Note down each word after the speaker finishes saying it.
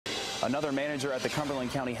Another manager at the Cumberland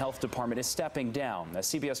County Health Department is stepping down. As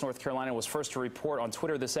CBS North Carolina was first to report on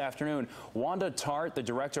Twitter this afternoon, Wanda Tart, the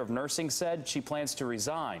director of nursing, said she plans to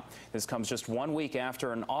resign. This comes just 1 week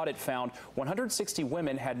after an audit found 160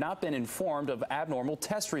 women had not been informed of abnormal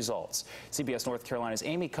test results. CBS North Carolina's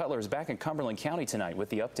Amy Cutler is back in Cumberland County tonight with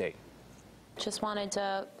the update. Just wanted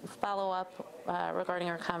to follow up regarding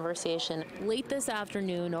our conversation. Late this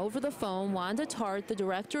afternoon, over the phone, Wanda Tart, the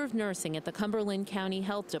director of nursing at the Cumberland County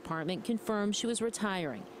Health Department, confirmed she was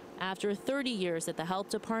retiring. After 30 years at the health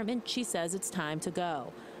department, she says it's time to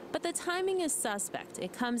go. But the timing is suspect.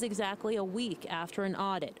 It comes exactly a week after an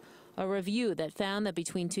audit, a review that found that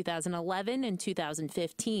between 2011 and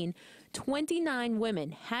 2015, 29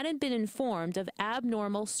 women hadn't been informed of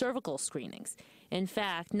abnormal cervical screenings. In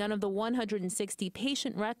fact, none of the 160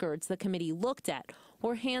 patient records the committee looked at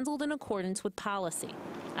were handled in accordance with policy.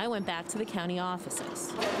 I went back to the county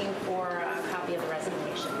offices. Looking for a copy of the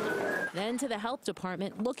resignation letter. Then to the health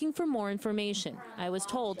department looking for more information. I was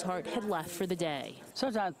told Tart had left for the day.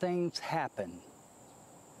 Sometimes things happen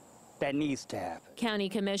that needs to happen. County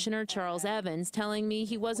Commissioner Charles Evans telling me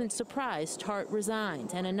he wasn't surprised Tart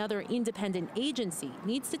resigned, and another independent agency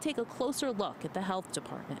needs to take a closer look at the health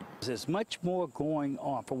department. There's much more going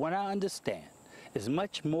on. From what I understand, there's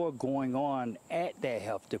much more going on at that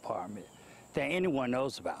health department than anyone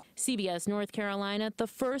knows about. CBS North Carolina, the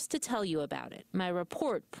first to tell you about it. My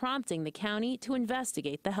report prompting the county to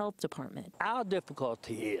investigate the health department. Our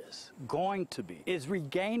difficulty is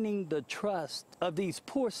regaining the trust of these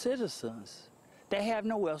poor citizens that have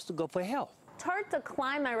nowhere else to go for help. Tart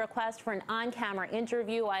declined my request for an on-camera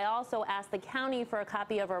interview. I also asked the county for a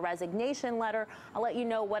copy of her resignation letter. I'll let you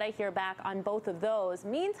know what I hear back on both of those.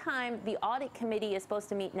 Meantime, the audit committee is supposed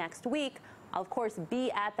to meet next week. I'll, of course,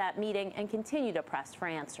 be at that meeting and continue to press for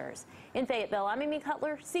answers. In Fayetteville, I'm Amy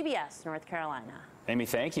Cutler, CBS North Carolina. Amy,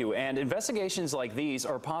 thank you. And investigations like these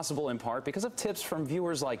are possible in part because of tips from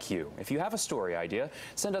viewers like you. If you have a story idea,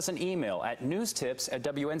 send us an email at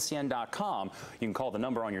newstips@wncn.com. You can call the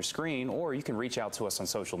number on your screen, or you can reach out to us on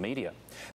social media.